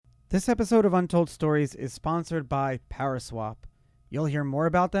This episode of Untold Stories is sponsored by Paraswap. You'll hear more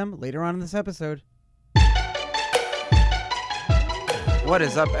about them later on in this episode. What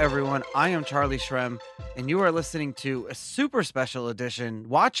is up, everyone? I am Charlie Shrem, and you are listening to a super special edition,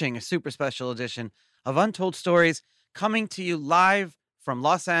 watching a super special edition of Untold Stories, coming to you live from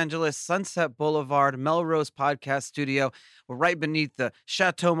Los Angeles, Sunset Boulevard, Melrose Podcast Studio. We're right beneath the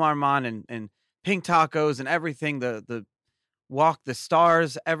Chateau Marmont and Pink Tacos and everything, the Walk the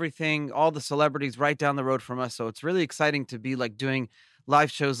Stars, everything, all the celebrities right down the road from us. So it's really exciting to be doing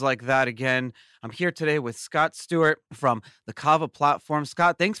live shows like that again. I'm here today with Scott Stewart from the Kava platform.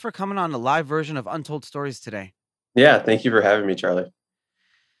 Scott, thanks for coming on the live version of Untold Stories today. Yeah, thank you for having me, Charlie.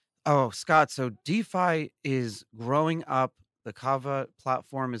 Oh, Scott, so DeFi is growing up. The Kava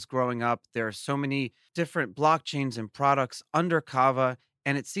platform is growing up. There are so many different blockchains and products under Kava.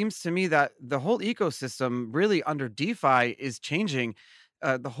 And it seems to me that the whole ecosystem really under DeFi is changing.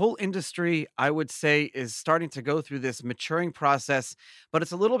 The whole industry, I would say, is starting to go through this maturing process. But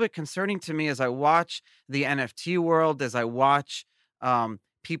it's a little bit concerning to me as I watch the NFT world, as I watch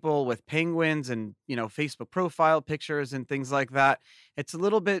people with penguins and, Facebook profile pictures and things like that. It's a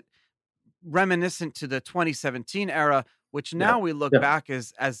little bit reminiscent to the 2017 era, which now we look back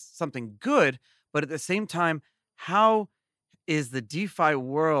as something good. But at the same time, how is the DeFi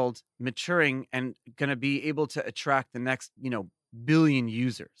world maturing and going to be able to attract the next, billion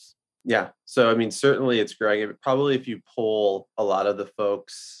users? Yeah. So, I mean, certainly it's growing. Probably if you poll a lot of the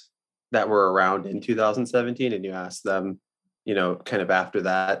folks that were around in 2017 and you ask them, kind of after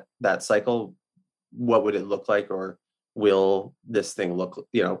that cycle, what would it look like? Or will this thing look,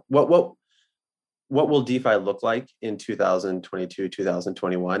 what will DeFi look like in 2022,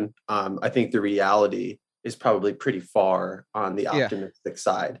 2021? I think the reality is probably pretty far on the optimistic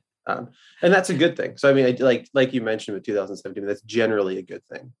side. And that's a good thing. So, I mean, like you mentioned with 2017, that's generally a good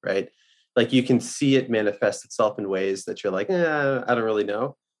thing, right? Like you can see it manifest itself in ways that you're like, I don't really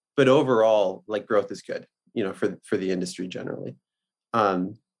know. But overall, growth is good, for the industry generally.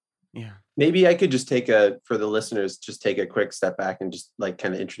 Maybe I could just for the listeners, just take a quick step back and just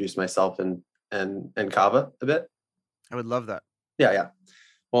kind of introduce myself and Kava a bit. I would love that. Yeah.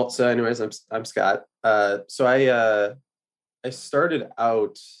 Well, so anyways, I'm Scott. So I started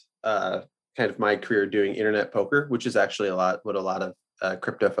out kind of my career doing internet poker, which is actually what a lot of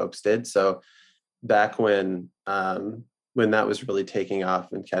crypto folks did. So back when that was really taking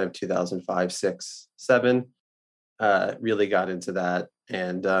off in kind of 2005, 6, 7, really got into that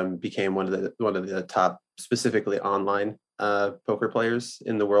and became one of the top, specifically online poker players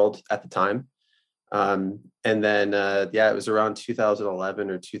in the world at the time. And then, it was around 2011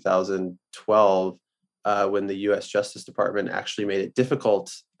 or 2012 when the U.S. Justice Department actually made it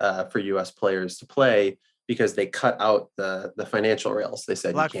difficult for U.S. players to play because they cut out the financial rails. They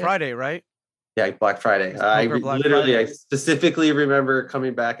said Black Friday, right? Yeah, Black Friday. I specifically remember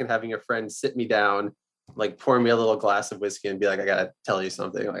coming back and having a friend sit me down, pour me a little glass of whiskey and be like, I got to tell you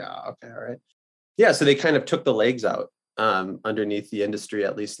something. I'm like, oh, okay, all right. Yeah, so they kind of took the legs out underneath the industry,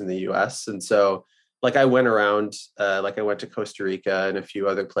 at least in the U.S. And so I went around, I went to Costa Rica and a few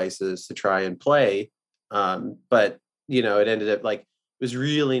other places to try and play. But, it ended up it was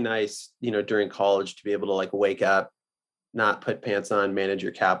really nice, during college to be able to wake up, not put pants on, manage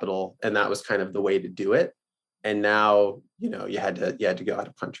your capital. And that was kind of the way to do it. And now, you had to go out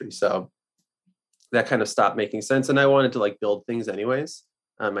of country. So that kind of stopped making sense. And I wanted to build things anyways.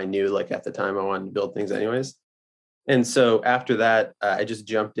 I knew at the time I wanted to build things anyways. And so after that, I just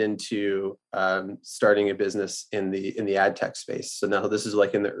jumped into starting a business in the ad tech space. So now this is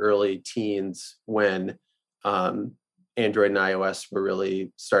in the early teens when Android and iOS were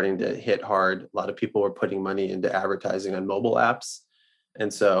really starting to hit hard. A lot of people were putting money into advertising on mobile apps.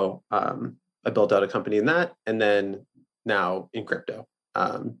 And so I built out a company in that, and then now in crypto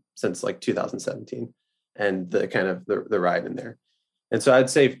since 2017 and the kind of the ride in there. And so I'd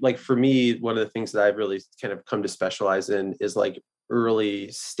say, for me, one of the things that I've really kind of come to specialize in is early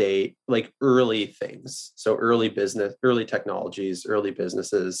state, early things. So early business, early technologies, early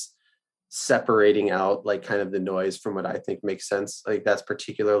businesses, separating out kind of the noise from what I think makes sense. That's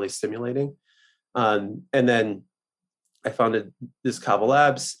particularly stimulating. And then I founded this Kava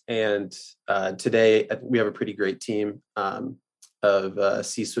Labs, and today we have a pretty great team of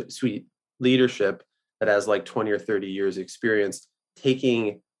C-suite leadership that has 20 or 30 years experience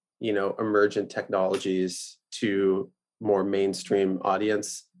taking, emergent technologies to more mainstream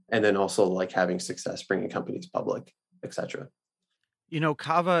audience, and then also having success bringing companies public, etc.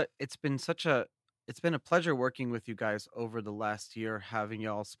 Kava, it's been a pleasure working with you guys over the last year, having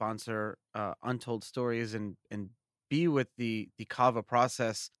y'all sponsor Untold Stories and be with the Kava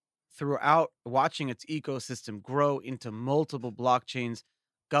process. throughout, watching its ecosystem grow into multiple blockchains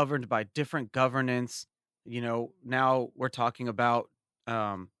governed by different governance. Now we're talking about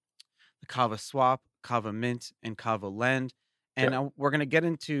um, the Kava Swap, Kava Mint, and Kava Lend. And Yeah. we're going to get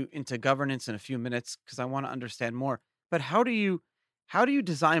into governance in a few minutes because I want to understand more. But how do you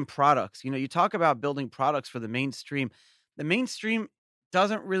design products? You talk about building products for the mainstream. The mainstream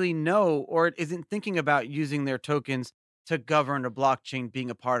doesn't really know or isn't thinking about using their tokens to govern a blockchain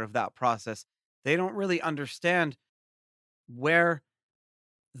being a part of that process. They don't really understand where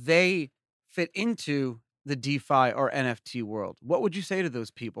they fit into the DeFi or NFT world. What would you say to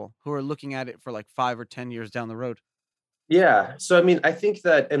those people who are looking at it for like 5 or 10 years down the road? Yeah. So I mean, I think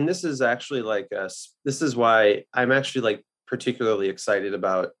that, and this is actually this is why I'm actually like particularly excited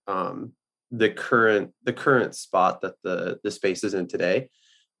about the current spot that the space is in today.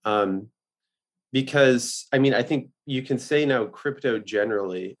 Um, because I mean, I think you can say now crypto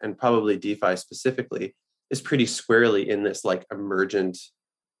generally and probably DeFi specifically is pretty squarely in this like emergent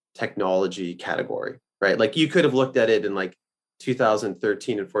technology category, right? Like you could have looked at it in like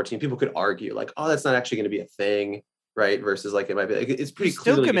 2013 and 14. People could argue like, oh, that's not actually going to be a thing, right? Versus like it might be. Like, it's You pretty still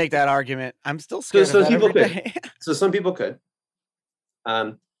clearly. can make that argument. I'm still So scared of some that people every could. day. So some people could.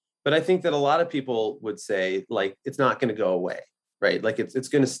 Um, but I think that a lot of people would say like it's not going to go away, right? Like it's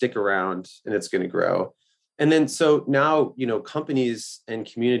going to stick around and it's going to grow. And then so now, companies and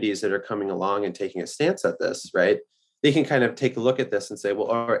communities that are coming along and taking a stance at this, right? They can kind of take a look at this and say, well,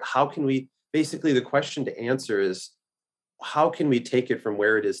 all right, how can we basically the question to answer is how can we take it from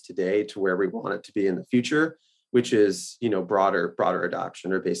where it is today to where we want it to be in the future, which is, broader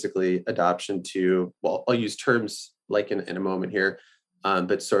adoption or basically adoption to, well, I'll use terms like in a moment here,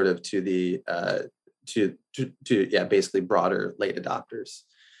 but sort of to the basically broader late adopters.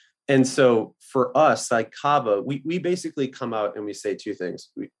 And so for us, like Kava, we basically come out and we say two things.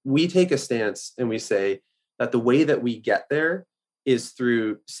 We take a stance and we say that the way that we get there is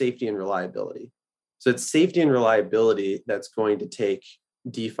through safety and reliability. So it's safety and reliability that's going to take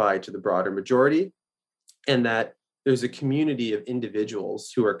DeFi to the broader majority, and that there's a community of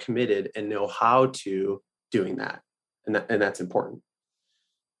individuals who are committed and know how to doing that, and that's important.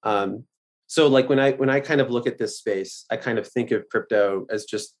 Um, so like when I kind of look at this space, I kind of think of crypto as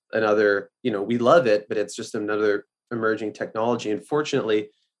just another, we love it, but it's just another emerging technology. And fortunately,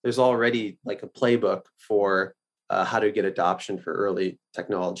 there's already like a playbook for how to get adoption for early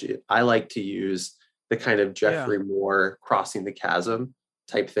technology. I like to use the kind of Yeah. Jeffrey Moore crossing the chasm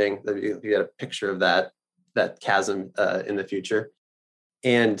type thing. You get a picture of that chasm in the future.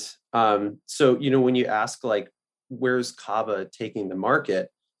 And so, when you ask like, where's Kava taking the market?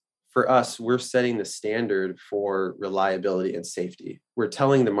 For us, we're setting the standard for reliability and safety. We're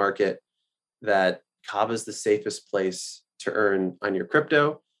telling the market that Kava is the safest place to earn on your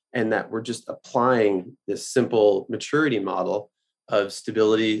crypto, and that we're just applying this simple maturity model of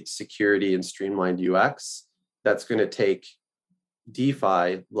stability, security, and streamlined UX that's going to take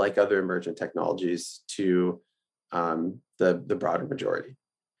DeFi, like other emergent technologies, to the broader majority.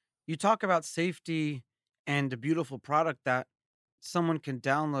 You talk about safety and a beautiful product that someone can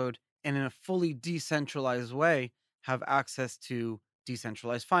download and in a fully decentralized way have access to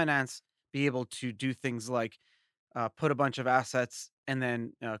decentralized finance, be able to do things like put a bunch of assets and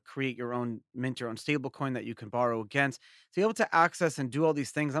then create your own mint your own stable coin that you can borrow against to be able to access and do all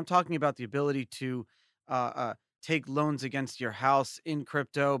these things. I'm talking about the ability to take loans against your house in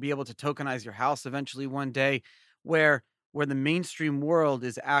crypto, be able to tokenize your house eventually one day, where the mainstream world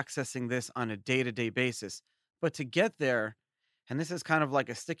is accessing this on a day-to-day basis. But to get there, and this is kind of like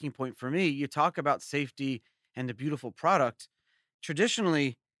a sticking point for me, you talk about safety and a beautiful product.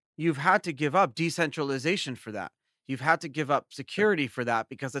 Traditionally, you've had to give up decentralization for that. You've had to give up security for that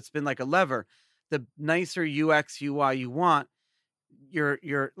because it's been like a lever. The nicer UX UI you want,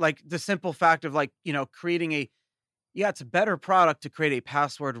 you're like the simple fact of like, creating a yeah, it's a better product to create a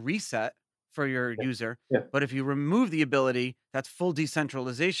password reset for your user. Yeah. But if you remove the ability, that's full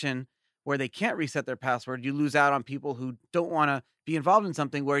decentralization where they can't reset their password. You lose out on people who don't want to be involved in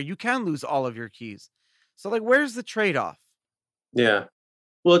something where you can lose all of your keys. So like where's the trade-off? Yeah.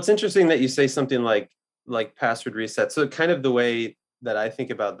 Well, it's interesting that you say something like password reset. So kind of the way that I think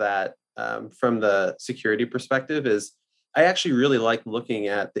about that from the security perspective is I actually really like looking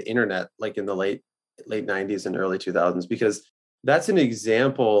at the internet like in the late 90s and early 2000s, because that's an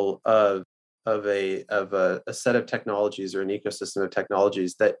example of a set of technologies or an ecosystem of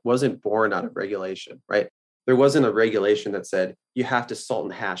technologies that wasn't born out of regulation, right? There wasn't a regulation that said you have to salt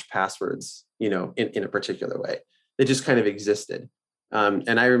and hash passwords, in a particular way. They just kind of existed.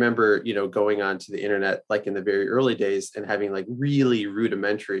 And I remember, going onto the internet like in the very early days and having like really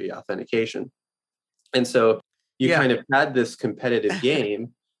rudimentary authentication. And so you Yeah. kind of had this competitive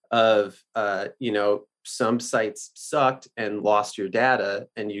game of, some sites sucked and lost your data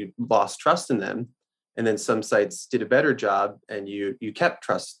and you lost trust in them. And then some sites did a better job and you kept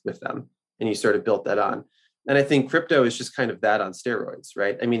trust with them and you sort of built that on. And I think crypto is just kind of that on steroids,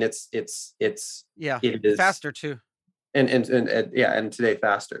 right? I mean, Yeah. it is Faster too. And yeah, and today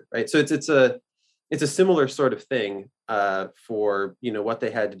faster, right? So it's a similar sort of thing for what they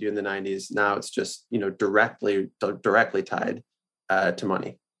had to do in the 90s. Now it's just directly tied to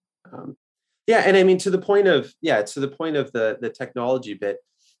money. Yeah, and I mean to the point of the technology bit.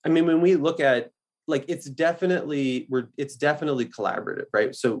 I mean, when we look at like it's definitely collaborative,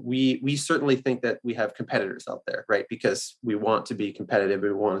 right? So we certainly think that we have competitors out there, right? Because we want to be competitive,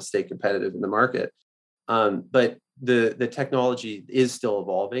 we want to stay competitive in the market. But the technology is still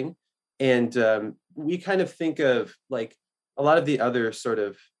evolving, and we kind of think of like a lot of the other sort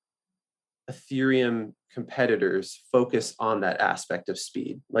of Ethereum competitors focus on that aspect of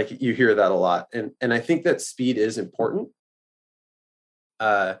speed. Like you hear that a lot, and I think that speed is important,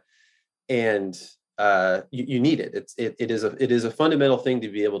 and you need it. It is a fundamental thing to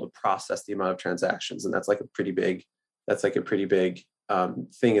be able to process the amount of transactions, and that's like a pretty big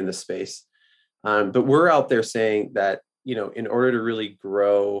thing in the space. But we're out there saying that, in order to really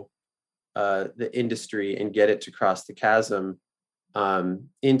grow the industry and get it to cross the chasm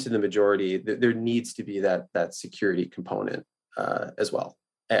into the majority, there needs to be that security component as well,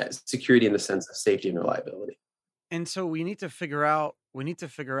 as security in the sense of safety and reliability. And so we need to figure out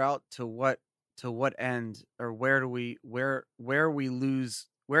to what end, or where do we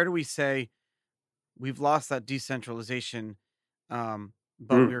say we've lost that decentralization, but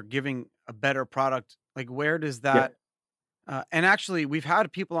Mm, we're giving a better product. Like, where does yeah. that? And actually, we've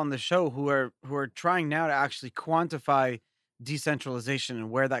had people on the show who are trying now to actually quantify decentralization and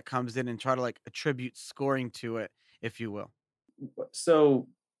where that comes in, and try to like attribute scoring to it, if you will. So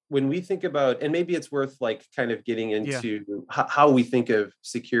when we think about, and maybe it's worth like kind of getting Yeah. into how we think of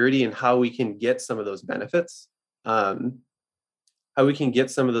security and how we can get some of those benefits. Um, how we can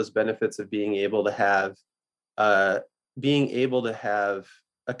get some of those benefits of being able to have uh, a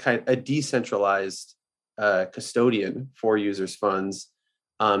decentralized custodian for users' funds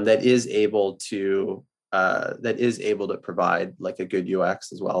that is able to provide like a good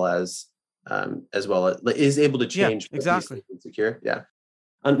UX as well as is able to Yeah, change what needs to exactly. be secure. Yeah.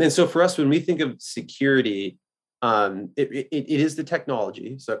 And so for us, when we think of security, it is the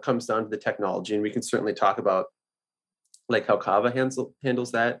technology. So it comes down to the technology, and we can certainly talk about like how Kava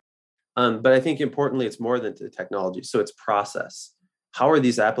handles that. But I think importantly, it's more than the technology. So it's process. How are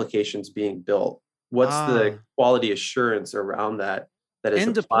these applications being built? What's the Ah, quality assurance around that is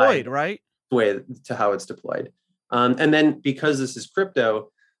and applied deployed, right? way to how it's deployed? And then because this is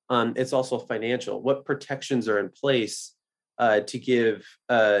crypto, it's also financial. What protections are in place to give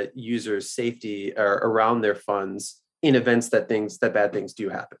users safety around their funds in events that bad things do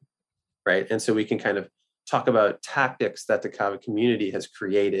happen, right? And so we can kind of talk about tactics that the Kava community has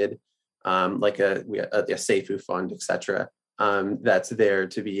created, like a Seifu fund, et cetera, that's there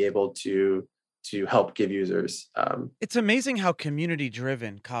to be able to help give users. It's amazing how community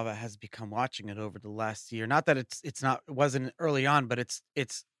driven Kava has become, watching it over the last year. Not that it wasn't early on, but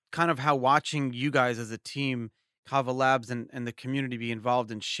it's kind of how watching you guys as a team, Kava Labs, and the community be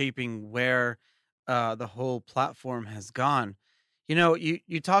involved in shaping where the whole platform has gone.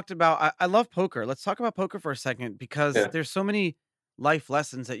 You talked about, I love poker. Let's talk about poker for a second, because Yeah. there's so many life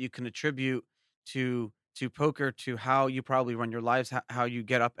lessons that you can attribute to poker, to how you probably run your lives, how you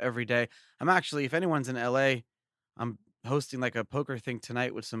get up every day. I'm actually, if anyone's in LA, I'm hosting like a poker thing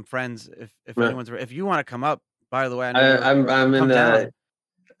tonight with some friends. Yeah. If you want to come up, by the way, I know I'm you'll in come down.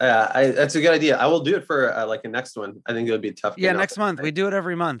 that's a good idea. I will do it for like a next one. I think it would be tough Yeah, getting out next month. there. We do it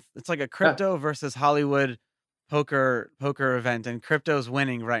every month. It's like a Yeah. crypto versus Hollywood poker event, and crypto's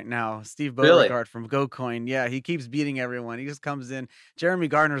winning right now. Steve Really? Beauregard from GoCoin. Yeah, he keeps beating everyone. He just comes in. Jeremy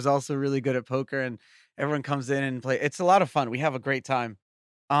Gardner's also really good at poker, and everyone comes in and play. It's a lot of fun. We have a great time.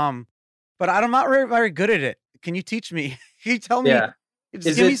 Um, but I'm not very, very good at it. Can you teach me? Can you tell me? Yeah. Just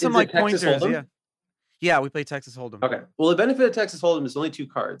Is give me it some is it like Texas pointers. Hold'em? Yeah. Yeah, we play Texas Hold'em. Okay. Well, the benefit of Texas Hold'em is only two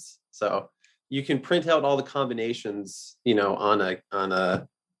cards, so you can print out all the combinations, on like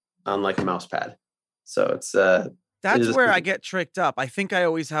a mouse pad. So it That's is. where I get tricked up. I think I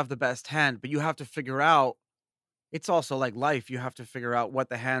always have the best hand, but you have to figure out, it's also like life. You have to figure out what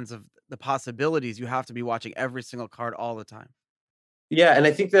the hands of the possibilities. You have to be watching every single card all the time. Yeah, and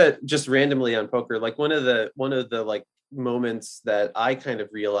I think that just randomly on poker, like one of the like moments that I kind of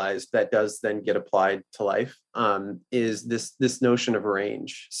realized that does then get applied to life, is this notion of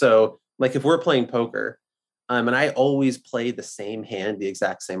range. So like if we're playing poker, and I always play the same hand the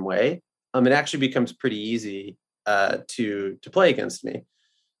exact same way, it actually becomes pretty easy to play against me.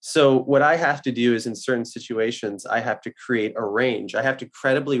 So what I have to do is in certain situations, I have to create a range. I have to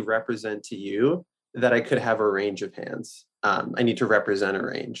credibly represent to you that I could have a range of hands. I need to represent a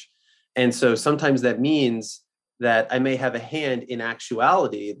range. And so sometimes that means that I may have a hand in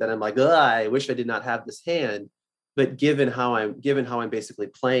actuality that I'm like, I wish I did not have this hand. But given how I'm basically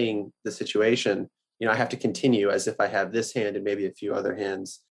playing the situation, I have to continue as if I have this hand and maybe a few other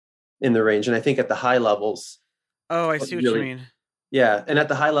hands in the range. And I think at the high levels, Oh, I see what you mean. yeah. And at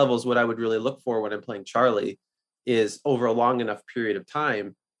the high levels, what I would really look for when I'm playing Charlie is over a long enough period of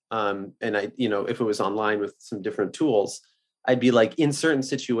time. And if it was online with some different tools, I'd be like, in certain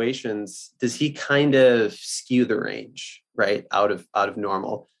situations, does he kind of skew the range, right? Out of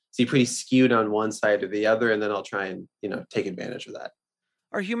normal? Is he pretty skewed on one side or the other? And then I'll try and, take advantage of that.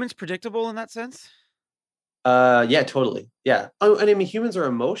 Are humans predictable in that sense? Yeah, totally. Yeah. Oh, and I mean, humans are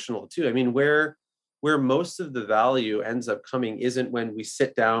emotional too. I mean, where most of the value ends up coming isn't when we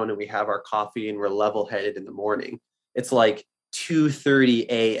sit down and we have our coffee and we're level-headed in the morning. It's like 2:30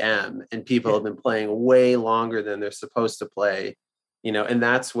 a.m. and people have been playing way longer than they're supposed to play, and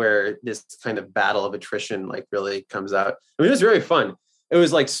that's where this kind of battle of attrition like really comes out. I mean, it was very fun. It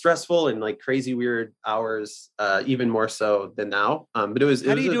was like stressful and like crazy weird hours, even more so than now. But it was.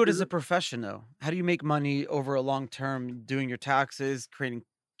 How do you do it as a profession, though? How do you make money over a long term, doing your taxes, creating,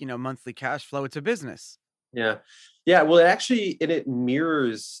 monthly cash flow? It's a business. Yeah. Yeah. Well, it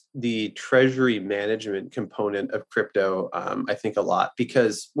mirrors the treasury management component of crypto, I think a lot,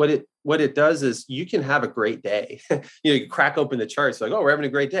 because what it does is you can have a great day. You crack open the charts like, oh, we're having a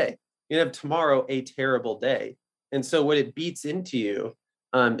great day. You have tomorrow a terrible day. And so what it beats into you,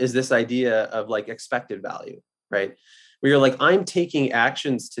 is this idea of like expected value, right? Where you're like, I'm taking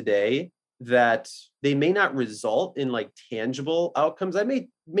actions today that they may not result in like tangible outcomes. I may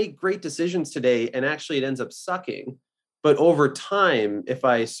make great decisions today and actually it ends up sucking. But over time, if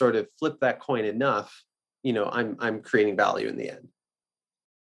I sort of flip that coin enough, I'm creating value in the end.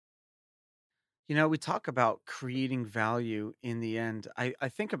 We talk about creating value in the end. I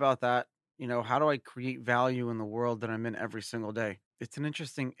think about that. How do I create value in the world that I'm in every single day? It's an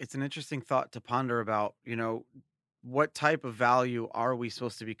interesting thought to ponder about. What type of value are we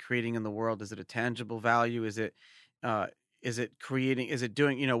supposed to be creating in the world? Is it a tangible value? Uh, is it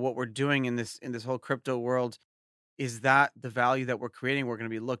doing, what we're doing in this whole crypto world? Is that the value that we're creating? We're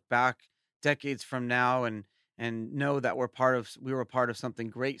going to be looked back decades from now and know that we were part of something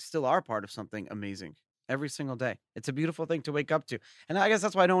great, still are part of something amazing every single day. It's a beautiful thing to wake up to. And I guess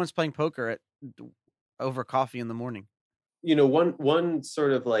that's why no one's playing poker over coffee in the morning. One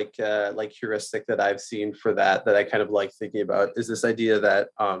sort of like heuristic that I've seen for that I kind of like thinking about is this idea that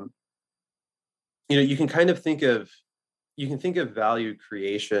you can kind of think of value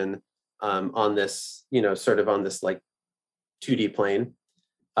creation, on this, sort of on this like 2D plane,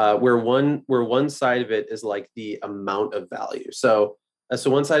 where one side of it is like the amount of value. So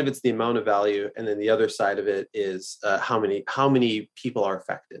one side of it's the amount of value, and then the other side of it is how many people are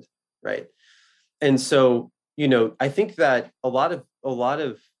affected, right? And so, I think that a lot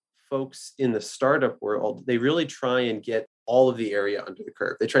of folks in the startup world, they really try and get all of the area under the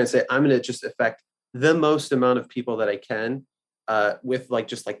curve. They try and say, I'm going to just affect the most amount of people that I can, with like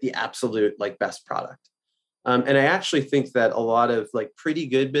just like the absolute like best product. And I actually think that a lot of like pretty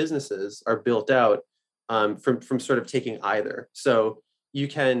good businesses are built out, from sort of taking either. So you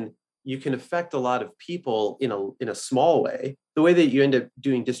can you can affect a lot of people in a small way. The way that you end up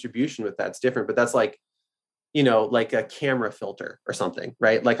doing distribution with that's different, but that's like, like a camera filter or something,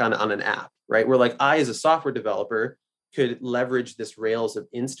 right? Like on an app, right? Where like I, as a software developer, could leverage this Rails of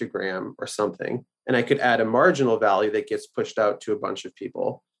Instagram or something, and I could add a marginal value that gets pushed out to a bunch of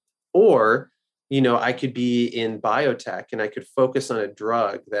people. Or, I could be in biotech and I could focus on a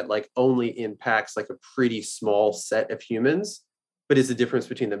drug that like only impacts like a pretty small set of humans, but is the difference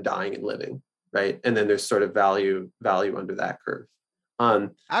between them dying and living, right? And then there's sort of value under that curve.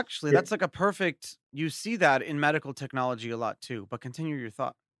 Um, Actually, yeah. that's like a perfect you see that in medical technology a lot too, but continue your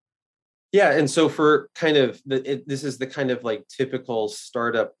thought. Yeah, and so for kind of this is the kind of like typical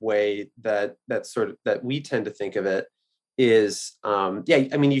startup way that sort of that we tend to think of it is, yeah,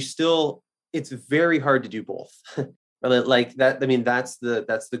 I mean, it's very hard to do both. Like that, I mean, that's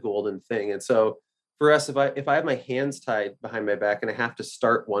the golden thing. And so for us, if I have my hands tied behind my back and I have to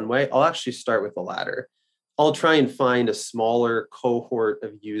start one way, I'll actually start with the latter. I'll try and find a smaller cohort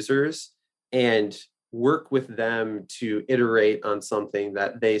of users and work with them to iterate on something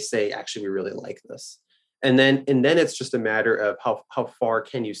that they say, actually, we really like this. And then it's just a matter of how far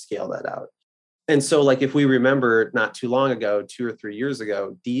can you scale that out. And so, like, if we remember not too long ago, 2 or 3 years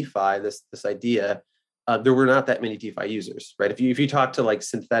ago, DeFi, this idea, there were not that many DeFi users, right? If you talk to like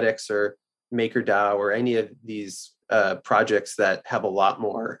Synthetics or MakerDAO or any of these projects that have a lot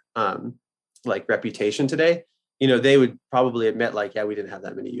more like reputation today, they would probably admit like, yeah, we didn't have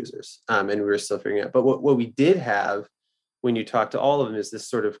that many users, and we were still figuring it out. But what we did have when you talk to all of them is this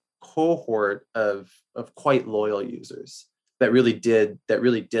sort of cohort of quite loyal users that really did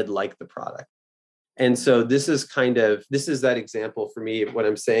like the product. And so this is that example for me of what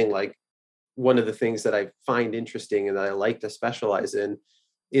I'm saying. Like, one of the things that I find interesting and that I like to specialize in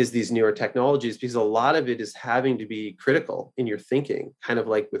is these newer technologies, because a lot of it is having to be critical in your thinking, kind of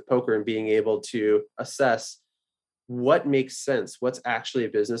like with poker, and being able to assess what makes sense, what's actually a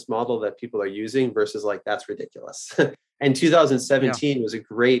business model that people are using versus like, that's ridiculous. And 2017 was a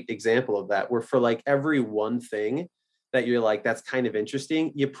great example of that, where for like every one thing that you're like, that's kind of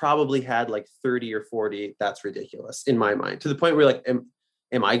interesting, you probably had like 30 or 40, that's ridiculous in my mind, to the point where like,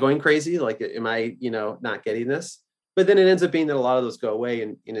 am I going crazy? Like, am I, not getting this? But then it ends up being that a lot of those go away,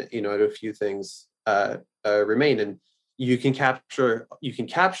 and a few things remain, and you can capture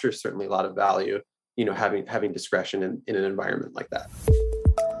certainly a lot of value, having discretion in an environment like that.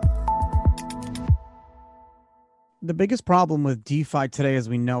 The biggest problem with DeFi today, as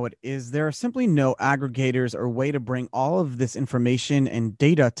we know it, is there are simply no aggregators or way to bring all of this information and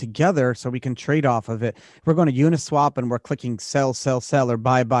data together so we can trade off of it. If we're going to Uniswap and we're clicking sell, sell, sell, or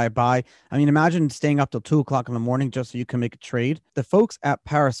buy, buy, buy. I mean, imagine staying up till 2 o'clock in the morning just so you can make a trade. The folks at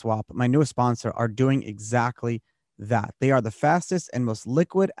Paraswap, my newest sponsor, are doing exactly that. They are the fastest and most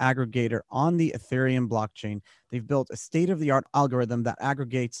liquid aggregator on the Ethereum blockchain. They've built a state-of-the-art algorithm that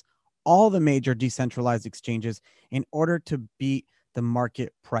aggregates all the major decentralized exchanges in order to beat the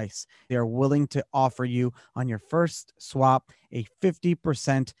market price. They are willing to offer you on your first swap a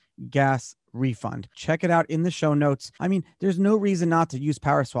 50% gas refund. Check it out in the show notes. I mean, there's no reason not to use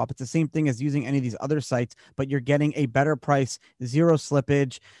Paraswap. It's the same thing as using any of these other sites, but you're getting a better price, zero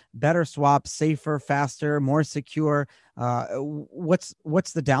slippage, better swap, safer, faster, more secure. What's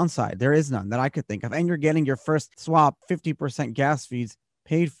the downside? There is none that I could think of. And you're getting your first swap 50% gas fees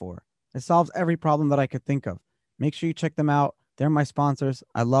paid for. It solves every problem that I could think of. Make sure you check them out. They're my sponsors.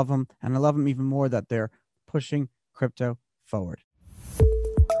 I love them. And I love them even more that they're pushing crypto forward.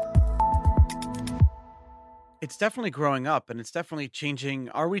 It's definitely growing up, and it's definitely changing.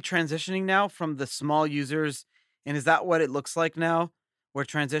 Are we transitioning now from the small users? And is that what it looks like now? We're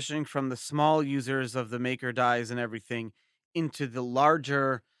transitioning from the small users of the MakerDAIs and everything into the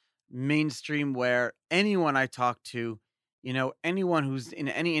larger mainstream, where anyone I talk to, anyone who's in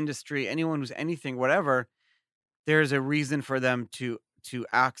any industry, anyone who's anything, whatever, there's a reason for them to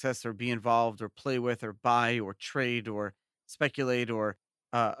access or be involved or play with or buy or trade or speculate or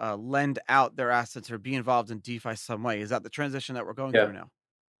lend out their assets or be involved in DeFi some way. Is that the transition that we're going through now?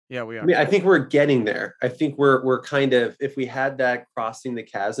 Yeah, we are. I mean, I think we're getting there. I think we're kind of, if we had that crossing the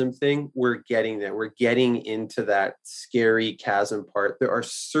chasm thing, we're getting there. We're getting into that scary chasm part. There are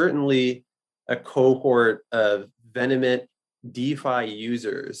certainly a cohort of venomous DeFi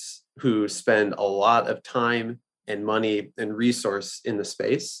users who spend a lot of time and money and resource in the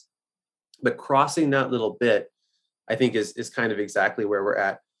space. But crossing that little bit, I think is kind of exactly where we're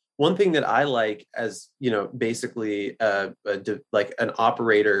at. One thing that I like as, basically like an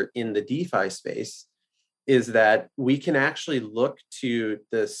operator in the DeFi space is that we can actually look to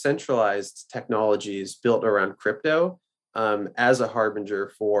the centralized technologies built around crypto as a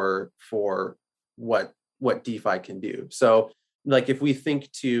harbinger for what DeFi can do. So like, if we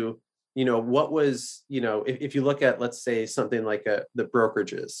think to, what was, if you look at, let's say, something like the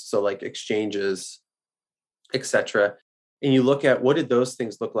brokerages, so like exchanges, etc., and you look at what did those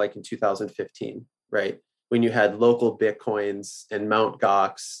things look like in 2015, right? When you had local Bitcoins and Mt.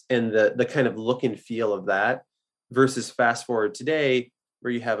 Gox and the kind of look and feel of that, versus fast forward today,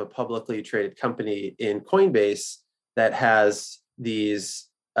 where you have a publicly traded company in Coinbase that has these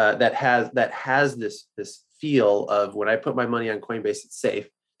that has this feel of, when I put my money on Coinbase, it's safe.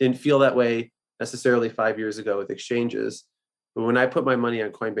 Didn't feel that way necessarily 5 years ago with exchanges, but when I put my money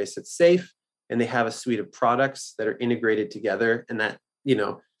on Coinbase, it's safe. And they have a suite of products that are integrated together, and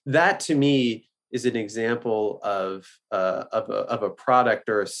that to me is an example of a product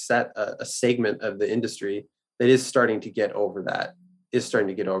or a segment of the industry that is starting to get over that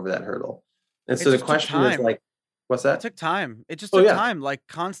hurdle. And so the question is like, what's that? It took time. It just took time, like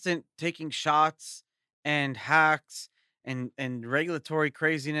constant taking shots and hacks and regulatory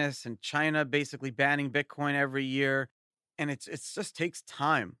craziness and China basically banning Bitcoin every year. And it's just takes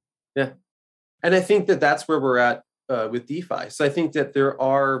time. Yeah. And I think that that's where we're at with DeFi. So I think that there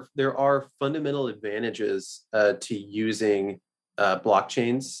are fundamental advantages to using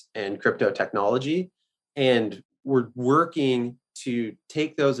blockchains and crypto technology, and we're working to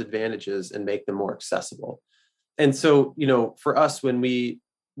take those advantages and make them more accessible. And so, for us, when we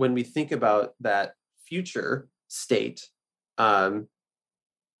think about that future state, um,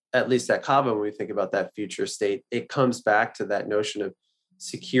 at least at Kava, when we think about that future state, it comes back to that notion of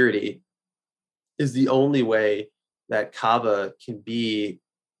security is the only way that Kava can be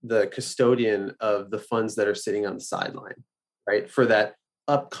the custodian of the funds that are sitting on the sideline, right? For that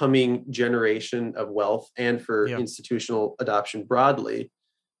upcoming generation of wealth and for Yeah. institutional adoption broadly,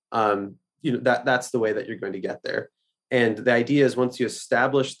 that's the way that you're going to get there. And the idea is once you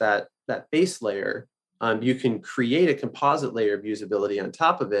establish that base layer, you can create a composite layer of usability on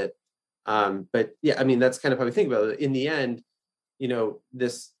top of it. But yeah, I mean, that's kind of how we think about it. In the end,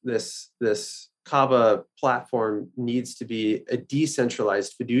 this Kava platform needs to be a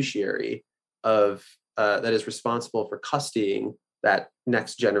decentralized fiduciary of that is responsible for custodying that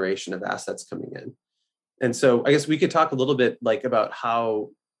next generation of assets coming in. And so I guess we could talk a little bit like about how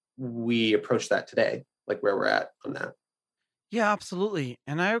we approach that today, like where we're at on that. Yeah, absolutely.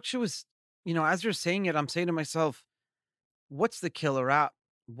 And I actually was, as you're saying it, I'm saying to myself, what's the killer app?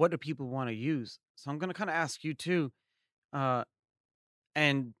 What do people want to use? So I'm going to kind of ask you too, uh,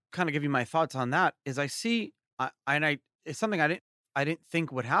 and kind of give you my thoughts on that. Is I see, and I it's something I didn't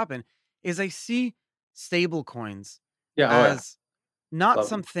think would happen. Is I see stable coins Yeah. Oh yeah. as not Love them.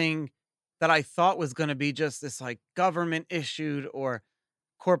 something that I thought was going to be just this like government issued or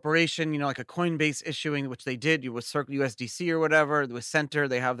corporation, like a Coinbase issuing, which they did with Circle USDC or whatever, with Center,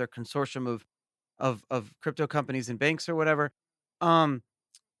 they have their consortium of crypto companies and banks or whatever. Um,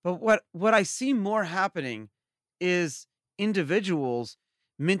 but what I see more happening is individuals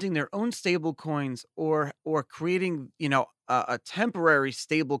minting their own stable coins or creating, a temporary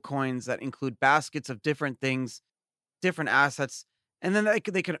stable coins that include baskets of different things, different assets, and then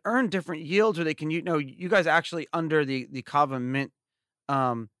they can earn different yields, or they can, you guys actually under the Kava Mint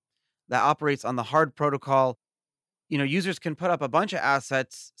um that operates on the hard protocol. Users can put up a bunch of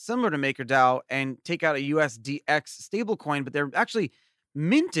assets similar to MakerDAO and take out a USDX stablecoin, but they're actually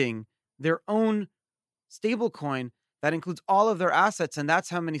minting their own stablecoin that includes all of their assets, and that's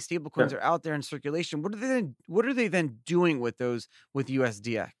how many Yeah. stablecoins are out there in circulation. What are they then doing with those with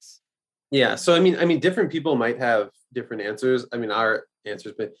USDX? Yeah. So I mean, different people might have different answers. I mean, our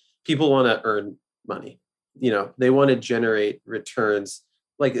answers, but people want to earn money. They want to generate returns.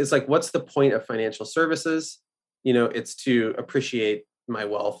 Like it's like, what's the point of financial services? It's to appreciate my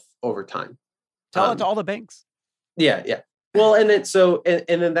wealth over time. Tell it to Um, all the banks. yeah, yeah. Well, and then so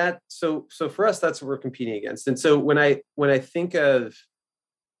and then that so for us, that's what we're competing against. And so when I think of,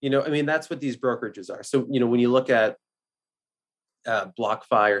 I mean, that's what these brokerages are. So when you look at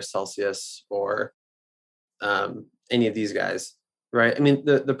BlockFi or Celsius or any of these guys, right? I mean,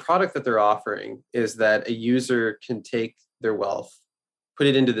 the product that they're offering is that a user can take their wealth, put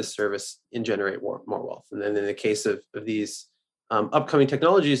it into this service, and generate more wealth. And then in the case of these upcoming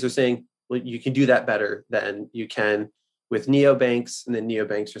technologies, they're saying, well, you can do that better than you can with neobanks, and then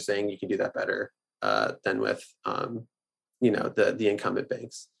neobanks are saying you can do that better than with the incumbent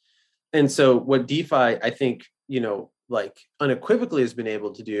banks. And so what DeFi, I think, like unequivocally has been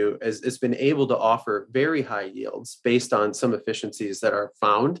able to do is it's been able to offer very high yields based on some efficiencies that are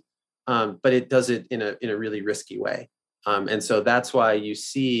found, but it does it in a really risky way. And so that's why you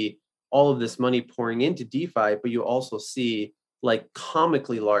see all of this money pouring into DeFi, but you also see like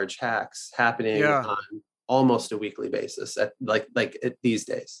comically large hacks happening Yeah. on almost a weekly basis at these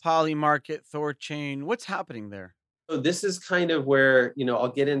days. Polymarket, Thorchain. What's happening there? So this is kind of where I'll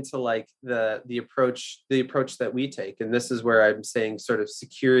get into like the approach that we take, and this is where I'm saying sort of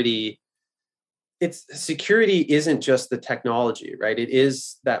security. It's security isn't just the technology, right? It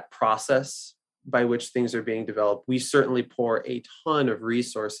is that process by which things are being developed. We certainly pour a ton of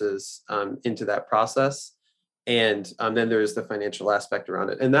resources into that process, and then there's the financial aspect around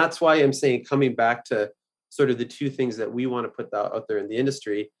it, and that's why I'm saying coming back to sort of the two things that we want to put out there in the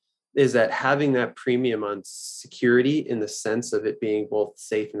industry is that having that premium on security in the sense of it being both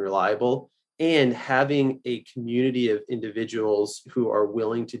safe and reliable, and having a community of individuals who are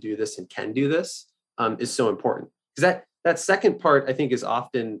willing to do this and can do this is so important. Because that second part I think is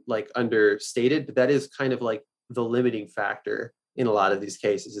often like understated, but that is kind of like the limiting factor in a lot of these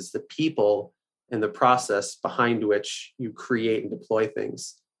cases. Is the people and the process behind which you create and deploy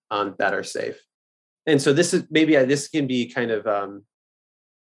things that are safe. And so this is maybe this can be kind of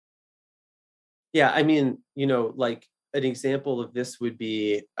I mean, like an example of this would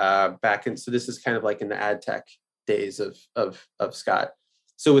be back in, so this is kind of like in the ad tech days of Scott.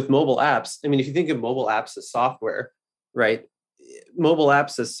 So with mobile apps, I mean, if you think of mobile apps as software, right? Mobile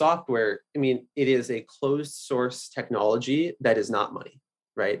apps as software, I mean, it is a closed source technology that is not money,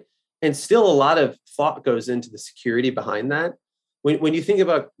 right? And still a lot of thought goes into the security behind that. When you think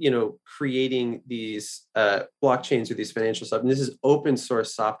about, creating these blockchains or these financial stuff, and this is open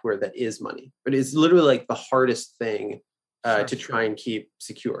source software that is money, but it's literally like the hardest thing to try and keep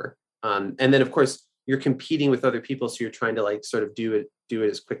secure. And then of course you're competing with other people, so you're trying to like sort of do it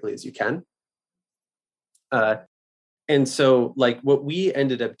as quickly as you can. And so like what we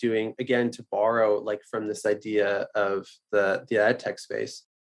ended up doing, again, to borrow like from this idea of the ad tech space,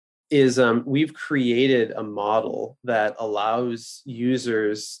 is we've created a model that allows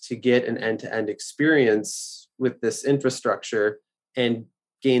users to get an end-to-end experience with this infrastructure and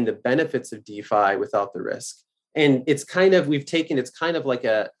gain the benefits of DeFi without the risk. And it's kind of, it's kind of like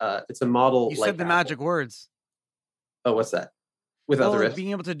it's a model. You like said the magic words. Oh, what's that? Without the risk?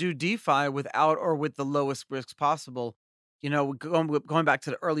 Being able to do DeFi without or with the lowest risks possible. Going back to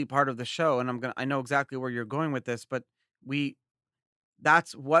the early part of the show, and I know exactly where you're going with this, but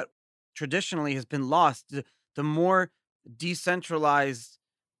that's what traditionally has been lost. The more decentralized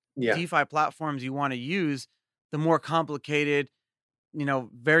DeFi platforms you want to use, the more complicated,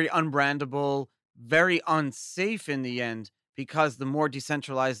 very unbrandable, very unsafe in the end, because the more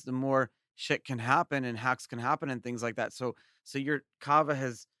decentralized, the more shit can happen and hacks can happen and things like that. So your Kava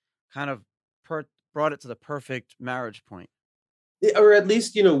has kind of brought it to the perfect marriage point. Or at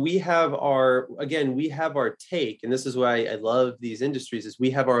least, we have our take, and this is why I love these industries, is we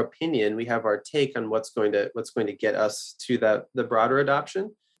have our opinion, we have our take on what's going to get us to the broader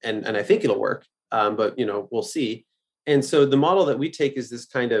adoption. And I think it'll work. But we'll see. And so the model that we take is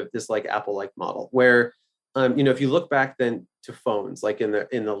this like Apple-like model where, if you look back then to phones, like in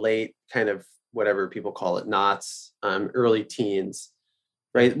the late kind of whatever people call it, knots, early teens,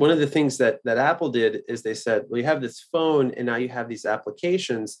 right? One of the things that Apple did is they said, well, you have this phone and now you have these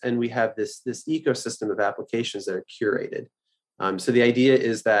applications, and we have this ecosystem of applications that are curated. So the idea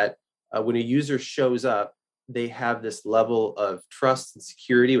is that when a user shows up, they have this level of trust and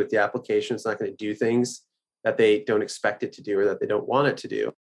security with the application. It's not going to do things that they don't expect it to do or that they don't want it to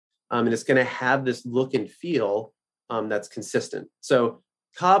do. And it's going to have this look and feel that's consistent. So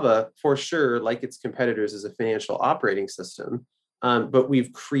Kava, for sure, like its competitors, is a financial operating system. But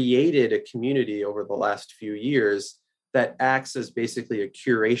we've created a community over the last few years that acts as basically a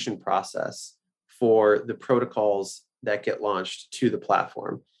curation process for the protocols that get launched to the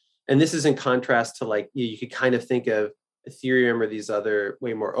platform. And this is in contrast to, like, you could kind of think of Ethereum or these other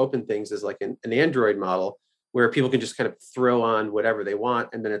way more open things as like an Android model where people can just kind of throw on whatever they want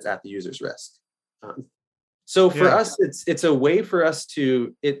and then it's at the user's risk. So for us, it's a way for us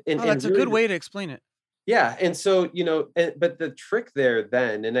to that's a good way to explain it. Yeah. And so, but the trick there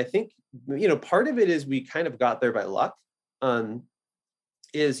then, and I think, part of it is we kind of got there by luck,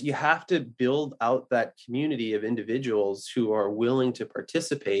 is you have to build out that community of individuals who are willing to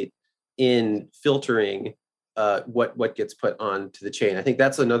participate in filtering what gets put onto the chain. I think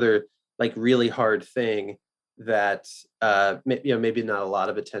that's another like really hard thing that, maybe not a lot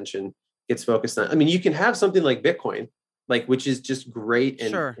of attention gets focused on. I mean, you can have something like Bitcoin, which is just great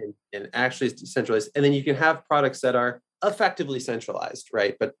and actually is decentralized. And then you can have products that are effectively centralized,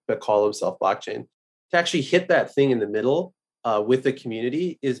 right? But call themselves blockchain. To actually hit that thing in the middle with the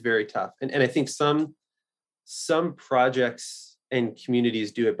community is very tough. And I think some projects and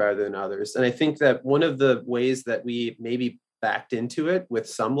communities do it better than others. And I think that one of the ways that we maybe backed into it with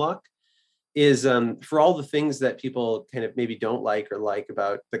some luck is for all the things that people kind of maybe don't like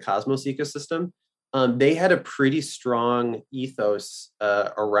about the Cosmos ecosystem, they had a pretty strong ethos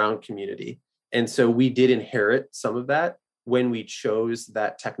around community. And so we did inherit some of that when we chose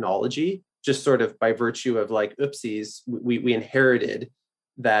that technology, just sort of by virtue of like, oopsies, we inherited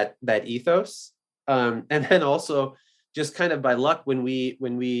that ethos. And then also just kind of by luck when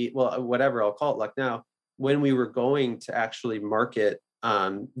we well, whatever, I'll call it luck now, when we were going to actually market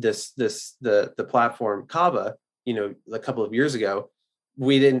the platform Kava, a couple of years ago,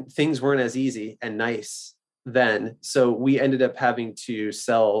 things weren't as easy and nice then. So we ended up having to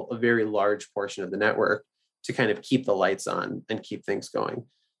sell a very large portion of the network to kind of keep the lights on and keep things going.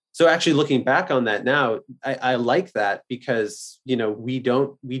 So actually looking back on that now, I like that because, we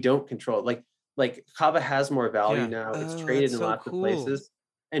don't control it. Like Kava has more value now. It's traded in lots of places,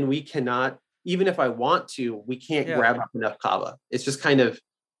 and we cannot, even if I want to, we can't grab up enough Kava. It's just kind of,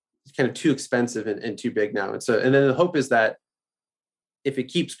 kind of too expensive and too big now. And then the hope is that if it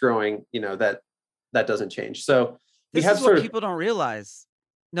keeps growing, that doesn't change. So this is what people don't realize.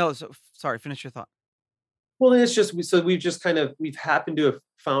 No, so sorry, finish your thought. Well, it's just, we've happened to have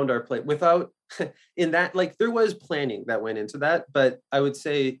found our place without in that, like there was planning that went into that, but I would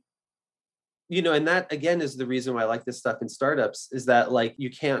say, and that again is the reason why I like this stuff in startups, is that like you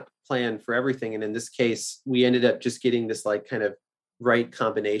can't plan for everything. And in this case, we ended up just getting this like kind of right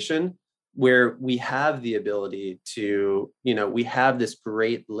combination where we have the ability to, we have this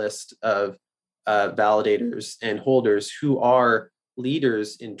great list of validators and holders who are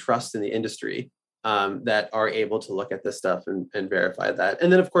leaders in trust in the industry, that are able to look at this stuff and verify that.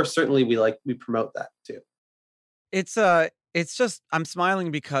 And then of course, certainly we promote that too. It's just, I'm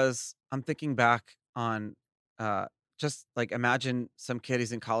smiling because I'm thinking back on, just like imagine some kid,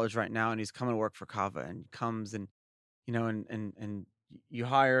 he's in college right now and he's coming to work for Kava, and comes and, and you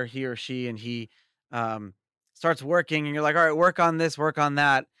hire he or she, and he, starts working, and you're like, all right, work on this, work on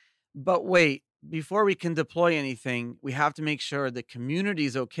that. But wait, before we can deploy anything, we have to make sure the community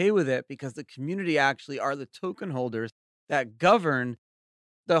is okay with it, because the community actually are the token holders that govern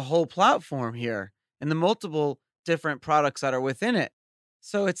the whole platform here and the multiple different products that are within it.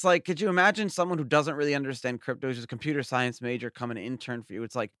 So it's like, could you imagine someone who doesn't really understand crypto, who's a computer science major, come and intern for you?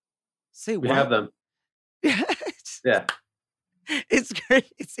 It's like, say what? We have them. Yeah. It's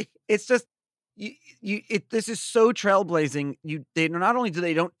great. It's just, this is so trailblazing. They not only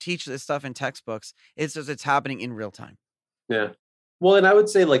don't teach this stuff in textbooks, it's just, it's happening in real time. Yeah. Well, and I would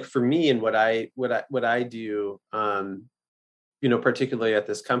say, like, for me and what I do, particularly at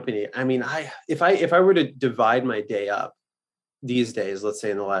this company, I mean, if I were to divide my day up these days, let's say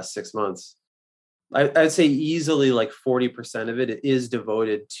in the last 6 months, I'd say easily like 40% of it is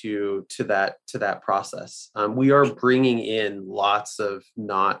devoted to that process. We are bringing in lots of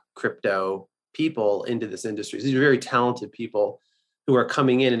not crypto people into this industry. These are very talented people who are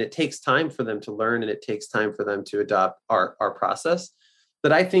coming in, and it takes time for them to learn, and it takes time for them to adopt our process.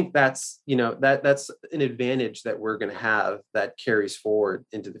 But I think that's that's an advantage that we're going to have that carries forward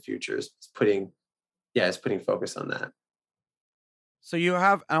into the future. It's putting focus on that. So you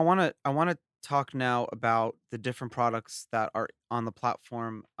have, I want to talk now about the different products that are on the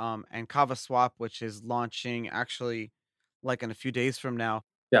platform, and Kava Swap, which is launching actually like in a few days from now.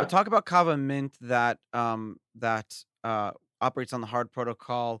 Yeah. But talk about Kava Mint that operates on the hard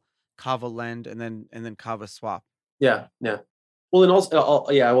protocol, Kava Lend, and then Kava Swap. Yeah. Well, and also,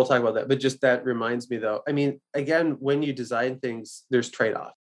 I will talk about that. But just that reminds me, though. I mean, again, when you design things, there's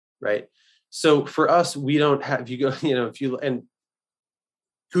trade-off, right? So for us, we don't have, and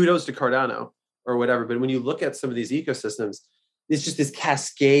kudos to Cardano or whatever. But when you look at some of these ecosystems, it's just this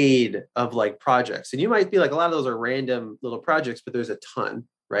cascade of like projects. And you might be like, a lot of those are random little projects, but there's a ton,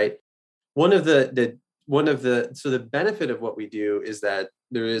 right? So the benefit of what we do is that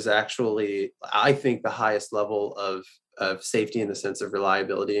there is actually, I think, the highest level of safety in the sense of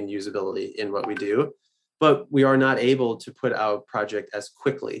reliability and usability in what we do. But we are not able to put out project as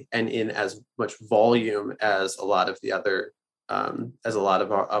quickly and in as much volume as a lot of the other, of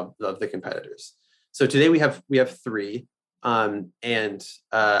the competitors. So today we have 3, and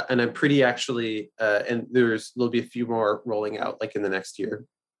I'm pretty actually, and there'll be a few more rolling out like in the next year.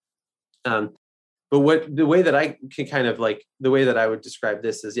 But the way that I would describe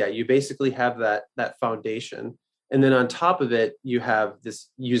this is, you basically have that foundation, and then on top of it, you have this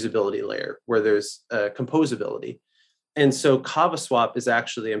usability layer where there's composability. And so Kava Swap is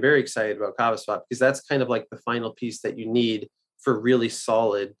actually, I'm very excited about Kava Swap because that's kind of like the final piece that you need for really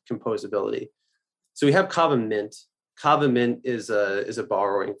solid composability. So we have Kava Mint. Kava Mint is a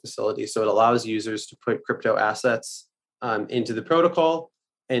borrowing facility. So it allows users to put crypto assets into the protocol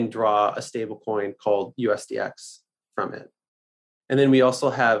and draw a stable coin called USDX from it. And then we also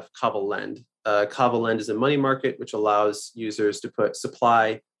have Kava Lend. Kava Lend is a money market, which allows users to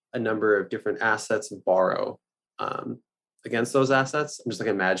supply a number of different assets and borrow against those assets. I'm just like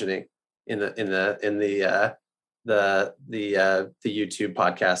imagining in the YouTube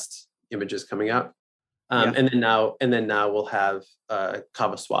podcast images coming up. And then now we'll have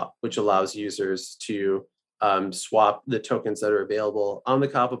Kava Swap, which allows users to swap the tokens that are available on the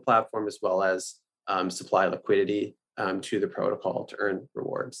Kava platform, as well as supply liquidity to the protocol to earn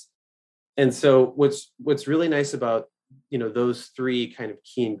rewards. And so what's really nice about those 3 kind of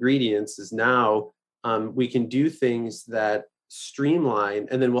key ingredients is now we can do things that streamline,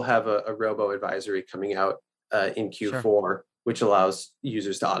 and then we'll have a robo advisory coming out in Q4. Sure. Which allows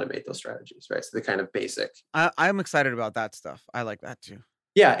users to automate those strategies, right? So the kind of basic. I'm excited about that stuff. I like that too.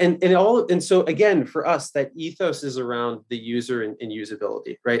 Yeah, and so again, for us, that ethos is around the user and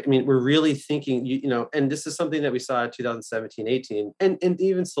usability, right? I mean, we're really thinking, and this is something that we saw in 2017, 18, and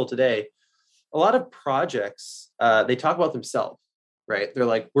even still today. A lot of projects, they talk about themselves, right? They're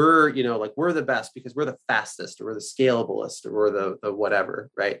like, we're the best because we're the fastest, or we're the scalablest, or we're the whatever,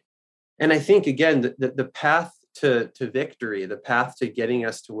 right? And I think again, the path to victory, the path to getting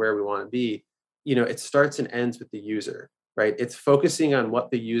us to where we want to be, it starts and ends with the user, right? It's focusing on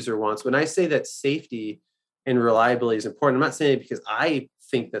what the user wants. When I say that safety and reliability is important, I'm not saying it because I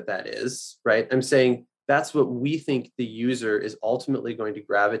think that is, right? I'm saying that's what we think the user is ultimately going to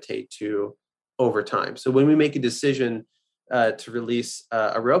gravitate to over time. So when we make a decision to release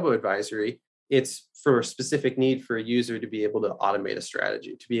a robo advisory, it's for a specific need for a user to be able to automate a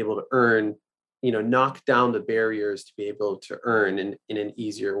strategy, to be able to earn, knock down the barriers to be able to earn in an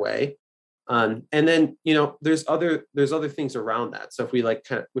easier way. And then, there's other things around that. So if we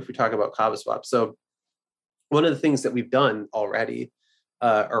if we talk about Kava Swap, so one of the things that we've done already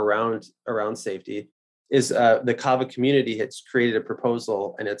around safety is the Kava community has created a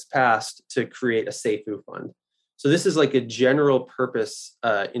proposal, and it's passed to create a SAFU fund. So this is like a general purpose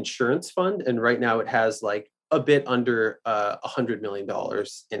insurance fund, and right now it has like a bit under $100 million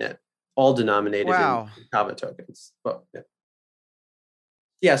in it, all denominated in Kava tokens. But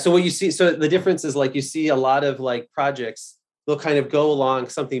yeah, so what you see, so the difference is like you see a lot of like projects, they'll kind of go along,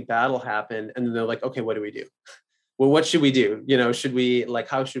 something bad will happen, and then they're like, okay, what do we do? Well, what should we do? Should we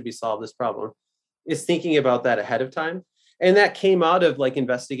how should we solve this problem? Is thinking about that ahead of time. And that came out of like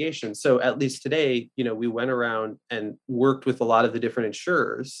investigation. So at least today, we went around and worked with a lot of the different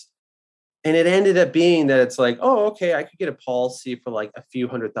insurers. And it ended up being that it's like, oh, okay, I could get a policy for like a few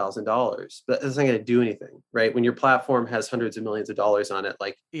 $100,000, but it's not going to do anything, right? When your platform has hundreds of millions of dollars on it,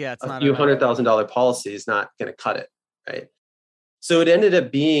 like it's a few $100,000 policy is not going to cut it, right? So it ended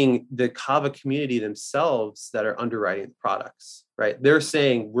up being the Kava community themselves that are underwriting the products, right? They're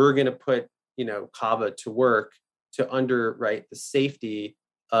saying we're going to put, Kava to work to underwrite the safety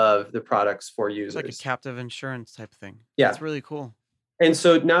of the products for users. It's like a captive insurance type thing. Yeah. It's really cool. And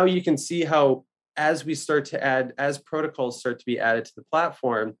so now you can see how as protocols start to be added to the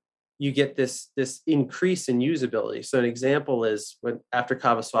platform, you get this increase in usability. So an example is after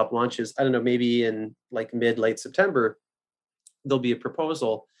Kava Swap launches, I don't know, maybe in like late September, there'll be a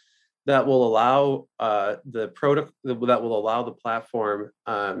proposal that will allow the platform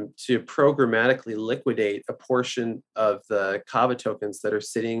to programmatically liquidate a portion of the Kava tokens that are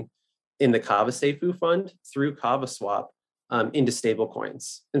sitting in the Kava SAFU fund through Kava Swap into stable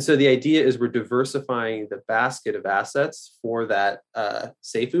coins. And so the idea is we're diversifying the basket of assets for that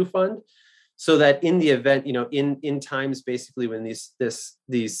SAFU fund, so that in the event, in times basically when these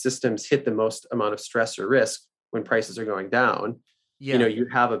systems hit the most amount of stress or risk, when prices are going down, you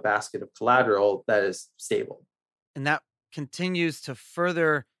have a basket of collateral that is stable. And that continues to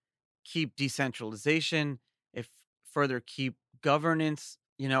further keep decentralization, further keep governance.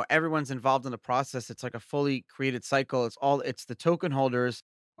 Everyone's involved in the process. It's like a fully created cycle. It's the token holders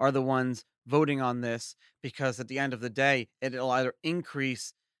are the ones voting on this, because at the end of the day, it'll either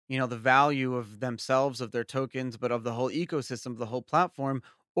increase, the value of themselves, of their tokens, but of the whole ecosystem, the whole platform,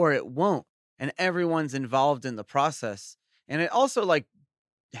 or it won't. And everyone's involved in the process. And it also like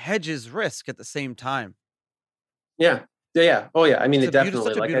hedges risk at the same time. Yeah. Oh yeah. I mean, it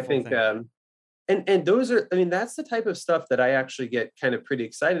definitely, like, I think, and those are, I mean, that's the type of stuff that I actually get kind of pretty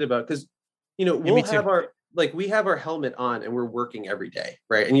excited about, because, we'll have we have our helmet on and we're working every day.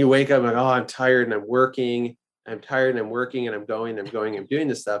 Right. And you wake up and, oh, I'm tired and I'm working. I'm tired and I'm working and I'm doing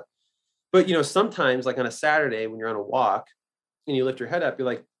this stuff. But, sometimes like on a Saturday when you're on a walk and you lift your head up, you're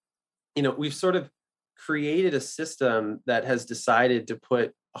like, we've sort of created a system that has decided to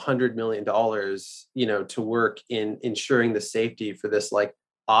put $100 million, to work in ensuring the safety for this like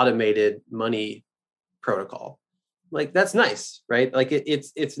automated money protocol. Like, that's nice, right? Like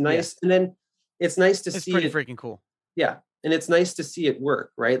it's nice. Yeah. And then it's nice to see it's pretty freaking cool. Yeah. And it's nice to see it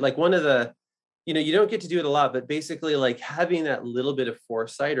work, right? Like one of the, you don't get to do it a lot, but basically like having that little bit of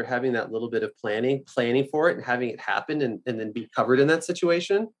foresight or having that little bit of planning for it and having it happen and then be covered in that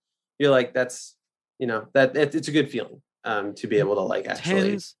situation, you're like, that's, it's a good feeling to be able to like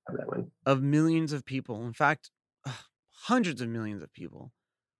actually tens have that one. Of millions of people, in fact, hundreds of millions of people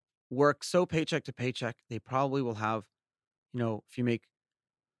work so paycheck to paycheck, they probably will have, if you make,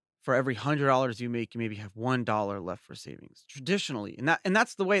 for every $100 you make, you maybe have $1 left for savings traditionally. And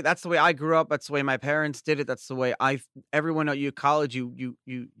that's the way I grew up. That's the way my parents did it. That's the way everyone at you college,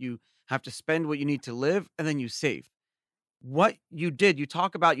 you have to spend what you need to live, and then you save. What you did, you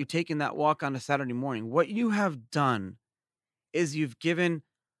talk about you taking that walk on a Saturday morning. What you have done is you've given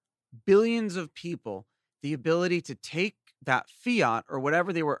billions of people the ability to take that fiat or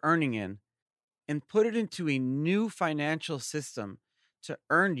whatever they were earning in and put it into a new financial system to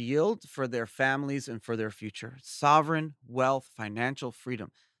earn yield for their families and for their future. Sovereign wealth, financial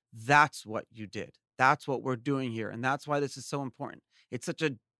freedom. That's what you did. That's what we're doing here. And that's why this is so important. It's such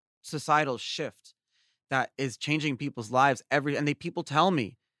a societal shift that is changing people's lives people tell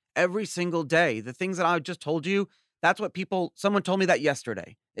me every single day the things that I just told you. That's what someone told me that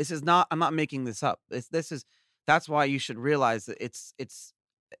yesterday. I'm not making this up. That's why you should realize that it's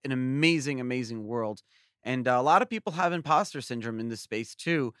an amazing, amazing world. And a lot of people have imposter syndrome in this space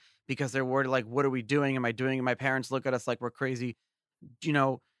too, because they're worried, like, what are we doing? Am I doing it? My parents look at us like we're crazy. You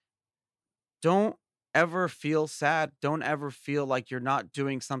know, don't ever feel sad. Don't ever feel like you're not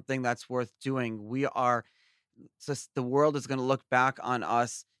doing something that's worth doing. The world is going to look back on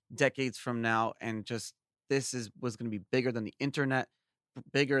us decades from now, and just was going to be bigger than the internet,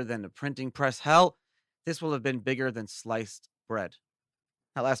 bigger than the printing press. Hell, this will have been bigger than sliced bread.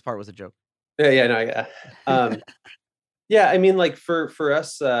 That last part was a joke. Yeah, I mean, like for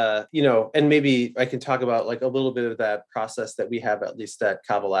us, and maybe I can talk about like a little bit of that process that we have, at least at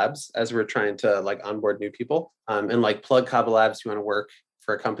Kava Labs, as we're trying to like onboard new people, and like plug Kava Labs. If you want to work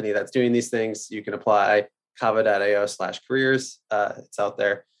for a company that's doing these things, you can apply kava.io/careers. It's out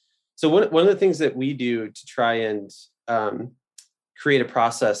there. So one of the things that we do to try and create a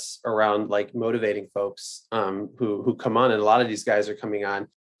process around like motivating folks who come on, and a lot of these guys are coming on.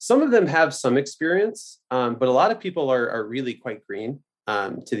 Some of them have some experience, but a lot of people are really quite green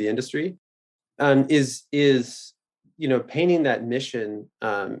to the industry. Is painting that mission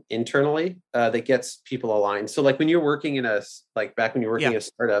internally that gets people aligned. So like when you're working back when you're working in a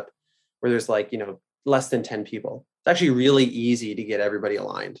startup where there's like less than 10 people, it's actually really easy to get everybody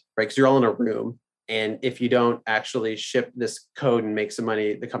aligned, right? Because you're all in a room, and if you don't actually ship this code and make some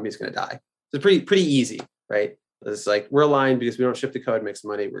money, the company's going to die. So it's pretty easy, right? It's like we're aligned because we don't ship the code, make some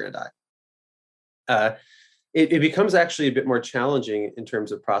money, we're going to die. It becomes actually a bit more challenging in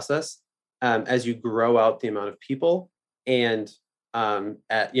terms of process as you grow out the amount of people and and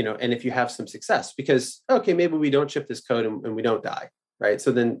if you have some success, because okay, maybe we don't ship this code and we don't die, right?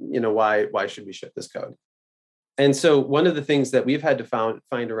 So then why should we ship this code? And so one of the things that we've had to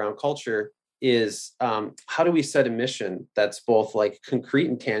find around culture is how do we set a mission that's both like concrete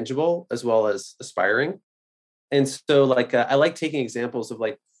and tangible as well as aspiring. And so like I like taking examples of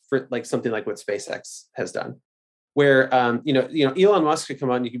like something like what SpaceX has done, where Elon Musk could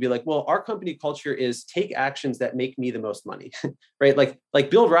come on, you could be like, well, our company culture is take actions that make me the most money, right? Like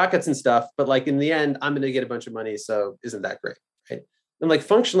build rockets and stuff, but like in the end, I'm going to get a bunch of money, so isn't that great, right? And like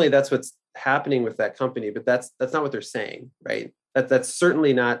functionally, that's what's happening with that company, but that's not what they're saying, right? That's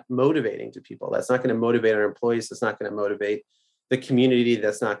certainly not motivating to people. That's not going to motivate our employees. That's not going to motivate the community.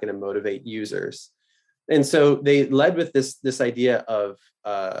 That's not going to motivate users. And so they led with this idea of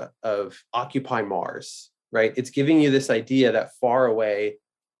Occupy Mars, right? It's giving you this idea that far away,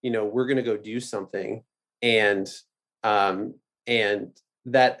 we're going to go do something, and that's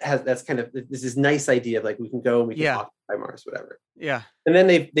kind of this nice idea of like we can go and we can occupy Mars, whatever. Yeah. And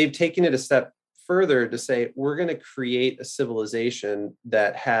then they've taken it a step further to say we're going to create a civilization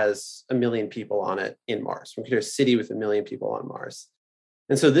that has 1 million people on it in Mars. We're going to create a city with 1 million people on Mars.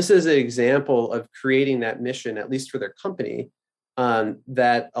 And so this is an example of creating that mission, at least for their company,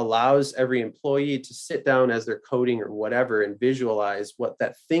 that allows every employee to sit down as they're coding or whatever and visualize what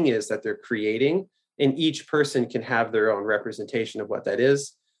that thing is that they're creating. And each person can have their own representation of what that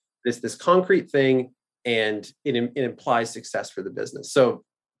is. It's this concrete thing, and it implies success for the business. So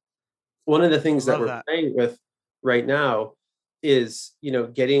one of the things that we're playing with right now is,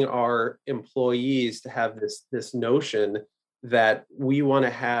 getting our employees to have this notion that we want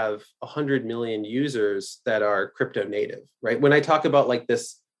to have 100 million users that are crypto native, right? When I talk about like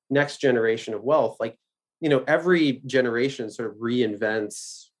this next generation of wealth, like, every generation sort of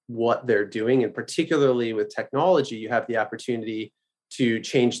reinvents what they're doing. And particularly with technology, you have the opportunity to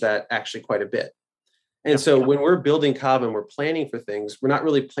change that actually quite a bit. And so when we're building Kava and we're planning for things, we're not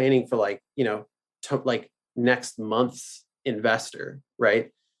really planning for like, next month's investor, right?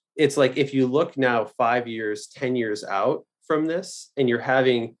 It's like, if you look now 5 years, 10 years out from this, and you're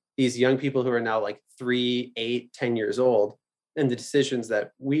having these young people who are now like 3, 8, 10 years old, and the decisions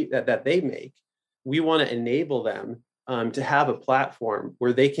that they make, we want to enable them to have a platform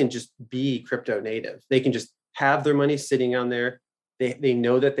where they can just be crypto native. They can just have their money sitting on there. They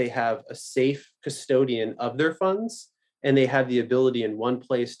know that they have a safe custodian of their funds, and they have the ability in one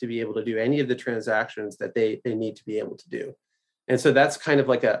place to be able to do any of the transactions that they need to be able to do. And so that's kind of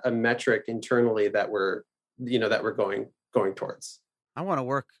like a metric internally that we're going going towards. I want to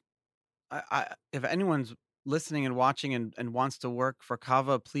work. If anyone's listening and watching and wants to work for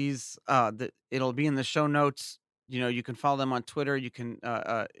Kava, please, it'll be in the show notes. You can follow them on Twitter. You can,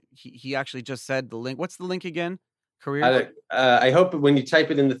 he actually just said the link. What's the link again? Careers? I hope when you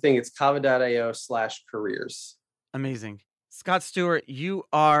type it in the thing, it's kava.io/careers. Amazing. Scott Stewart, you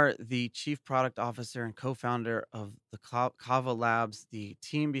are the Chief Product Officer and co-founder of the Kava Labs, the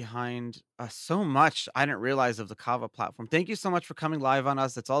team behind so much I didn't realize of the Kava platform. Thank you so much for coming live on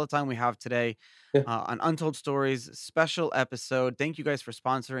us. That's all the time we have today on Untold Stories special episode. Thank you guys for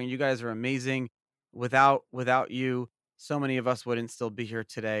sponsoring. You guys are amazing. Without you, so many of us wouldn't still be here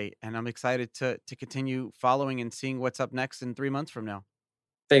today. And I'm excited to continue following and seeing what's up next in 3 months from now.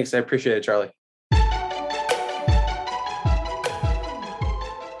 Thanks. I appreciate it, Charlie.